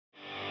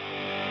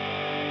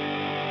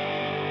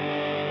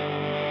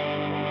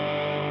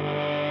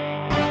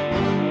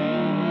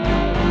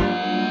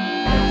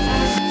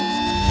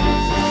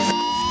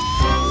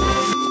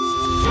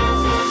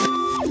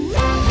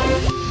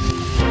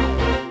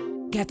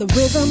Got the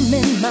rhythm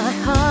in my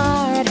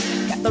heart,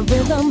 got the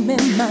rhythm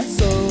in my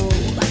soul.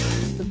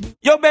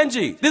 Yo,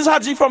 Benji, this is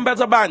Haji from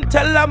Better Band.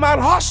 Tell them man,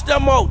 hush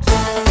them out.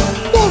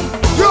 Boom!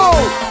 Yo!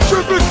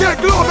 Triple K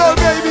Global,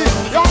 baby!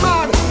 Yo,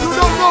 man, you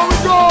don't know we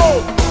go!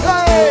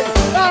 Hey!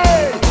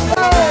 Hey!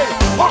 Hey!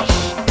 Hush!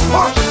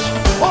 Hush!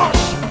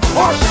 Hush!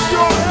 Hush!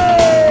 Yo!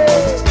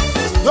 Hey!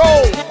 Yo!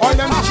 On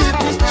them cheap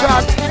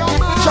chat.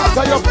 Chat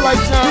are your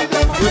flight now.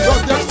 You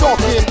just them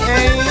talking,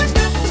 eh?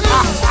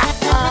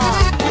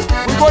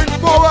 We going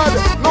forward,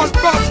 not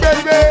back,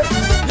 baby!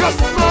 Yes,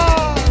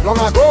 man!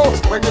 Long ago,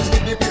 when you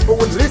speak, the people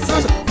would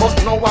listen, but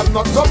now I'm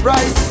not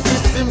surprised.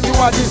 It seems you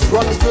are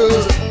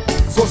disgruntled.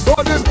 So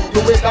sudden,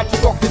 the way that you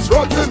talk is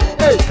rotten.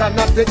 Hey,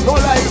 cannot take no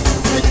life.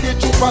 Speak the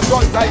truth at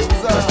all times.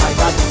 I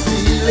got this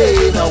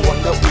feeling, a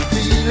wonderful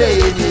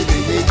feeling.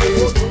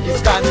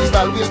 This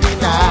carnival will be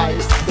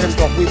nice. Them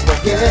talk we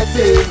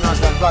forgetting, and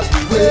that's what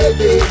we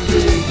waiting.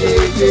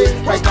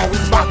 Yeah. Right now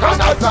it's back on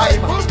our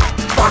time.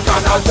 Back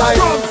on our time.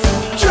 Drums,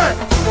 check.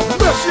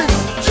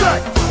 Machines, check.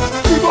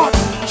 Keyboards,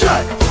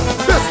 check.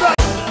 Bassline,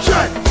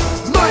 check.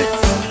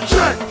 Mics,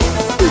 check.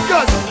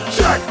 Speakers,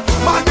 check.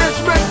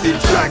 Management team,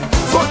 check.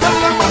 So tell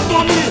them man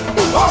for me.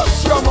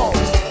 Hush your mouth.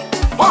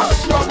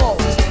 Hush your mouth.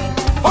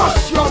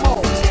 Hush your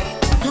mouth.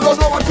 You don't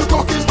know what you're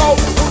talking about.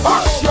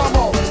 Hush your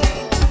mouth.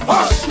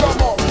 Hush your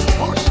mouth.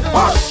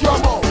 Hush your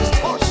mouth.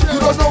 You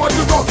don't know what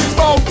you're talking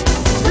about.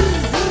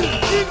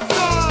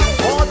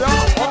 Order,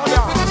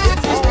 order.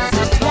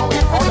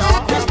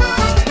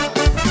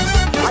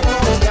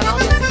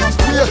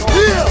 We're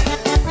here.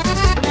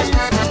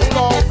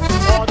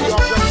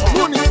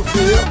 No need to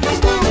fear.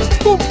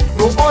 Boom.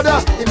 No order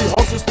in the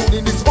house is stood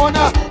in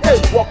dishonor. Hey,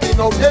 walking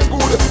out then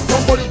good.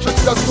 Nobody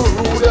treats us too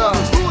rude.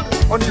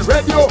 On the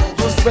radio,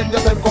 you spend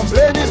your time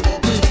complaining.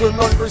 Even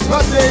on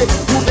Christmas Day,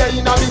 you there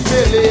in a big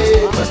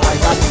belly. I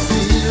got this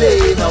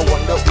feeling, a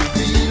wonderful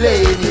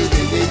feeling.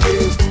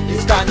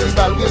 This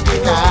carnival will be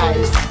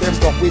nice. Them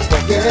talk we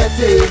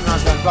forgetting, and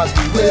that's what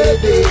we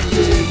waiting.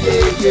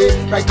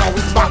 Yeah. Right now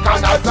it's back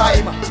on our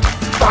time.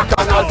 Back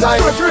on our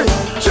time. Treasury,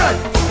 check.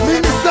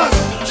 Ministers,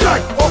 check.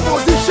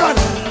 Opposition,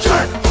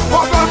 check.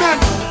 Government,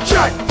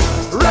 check.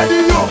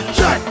 Radio,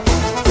 check.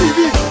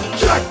 TV,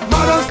 check.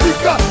 Madam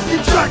Speaker,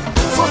 in check.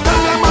 So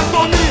tell them man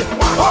for me.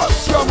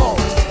 Hush your mouth.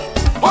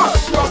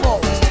 Hush your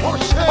mouth.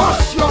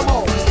 Hush your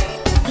mouth.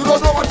 You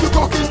don't know what you're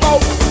talking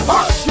about.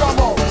 Hush your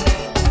mouth.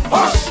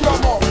 Hush your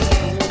mouth.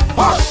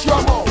 Hush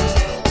your mouth.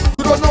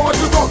 You don't know what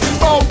you're talking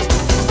about.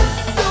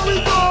 Here we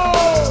go.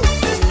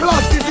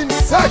 Class is in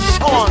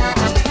session.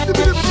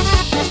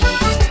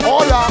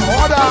 Order.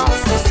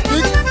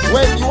 Speak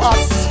when you are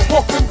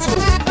spoken to.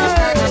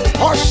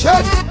 Hush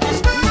it.